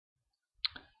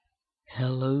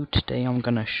Hello, today I'm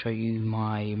gonna show you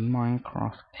my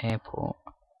Minecraft airport.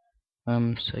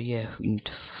 So yeah, we need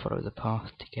to follow the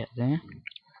path to get there.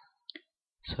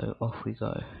 So off we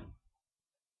go.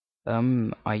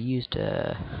 I used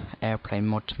a airplane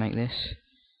mod to make this.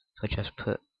 So I just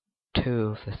put 2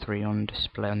 of the 3 on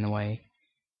display on the way,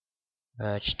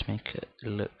 just to make it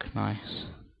look nice.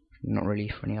 Not really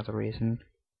for any other reason.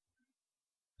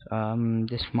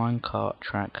 This minecart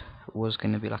track was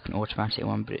gonna be like an automatic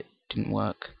one, but it didn't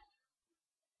work.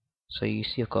 So you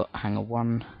see I've got hangar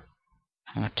 1,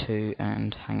 hangar 2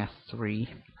 and hangar 3.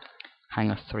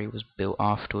 Hangar 3 was built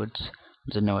afterwards.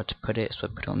 I didn't know where to put it, so I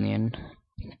put it on the end.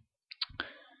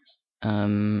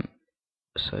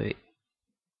 So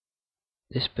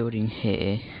this building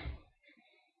here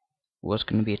was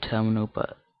going to be a terminal,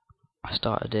 but I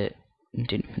started it and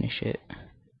didn't finish it.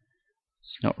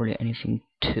 There's not really anything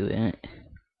to it.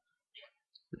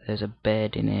 There's a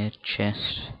bed in a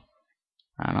chest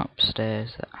and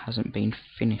upstairs that hasn't been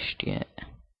finished yet.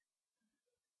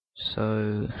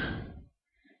 So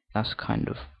that's kind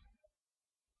of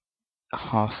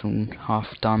half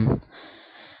done.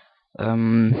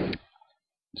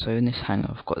 So in this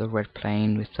hangar I've got the red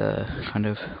plane with the kind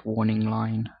of warning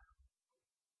line.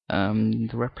 The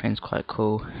red plane's quite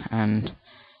cool, and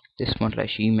this mod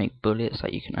lets you make bullets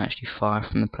that you can actually fire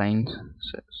from the planes,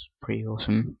 so it's pretty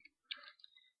awesome.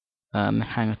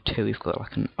 Hangar 2 we've got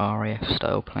like an RAF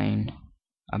style plane,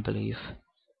 I believe,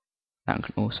 that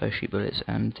can also shoot bullets,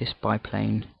 and this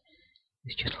biplane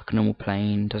is just like a normal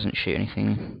plane, doesn't shoot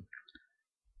anything,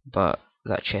 but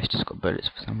that chest has got bullets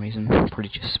for some reason, probably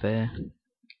just spare.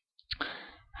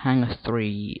 Hangar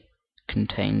 3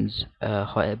 contains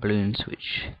hot air balloons,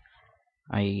 which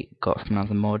I got from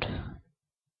another mod.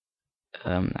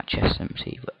 That chest's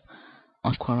empty, but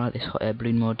I quite like this hot air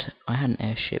balloon mod. I had an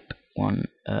airship one,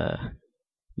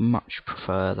 much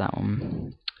prefer that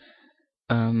one.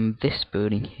 This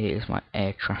building here is my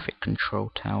air traffic control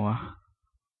tower.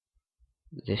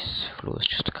 This floor is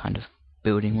just a kind of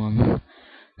building one.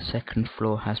 Second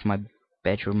floor has my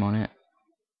bedroom on it.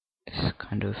 It's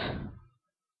kind of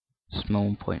small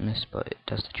and pointless, but it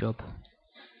does the job.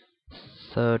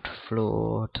 Third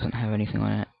floor doesn't have anything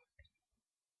on it.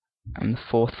 And the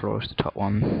fourth floor is the top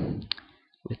one,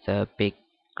 with a big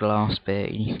glass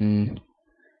bit. You can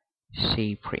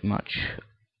see pretty much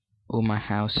all my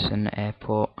house and the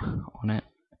airport on it.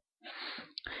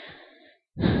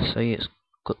 So yeah, it's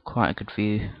got quite a good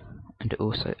view, and it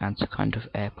also adds a kind of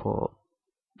airport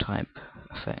type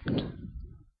effect.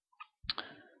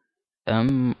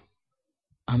 I'm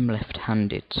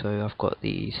left-handed, so I've got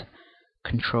these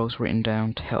controls written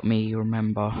down to help me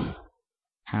remember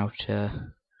how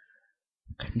to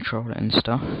control it and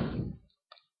stuff.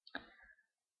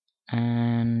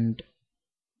 And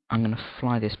I'm gonna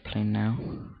fly this plane now.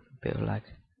 Bit of lag.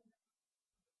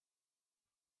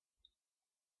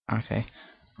 Okay,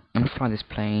 I'm gonna fly this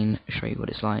plane, show you what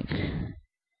it's like.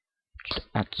 Just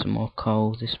add some more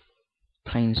coal. These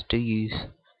planes do use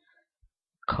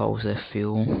coal as their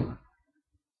fuel,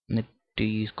 and they do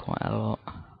use quite a lot.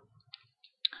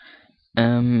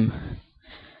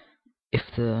 If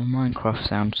the Minecraft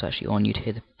sound was actually on, you'd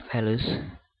hear the propellers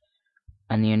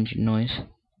and the engine noise,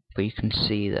 but you can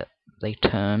see that they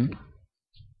turn,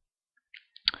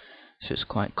 so it's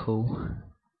quite cool.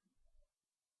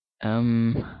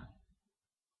 The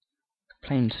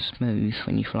planes are smooth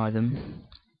when you fly them,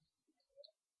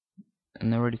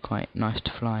 and they're really quite nice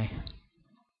to fly.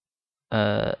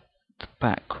 The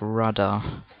back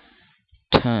rudder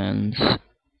turns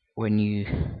when you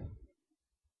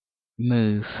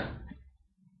move,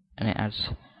 and it adds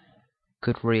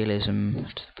good realism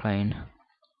to the plane.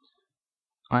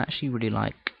 I actually really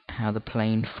like how the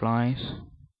plane flies.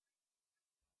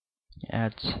 It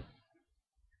adds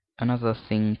another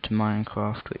thing to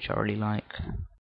Minecraft which I really like.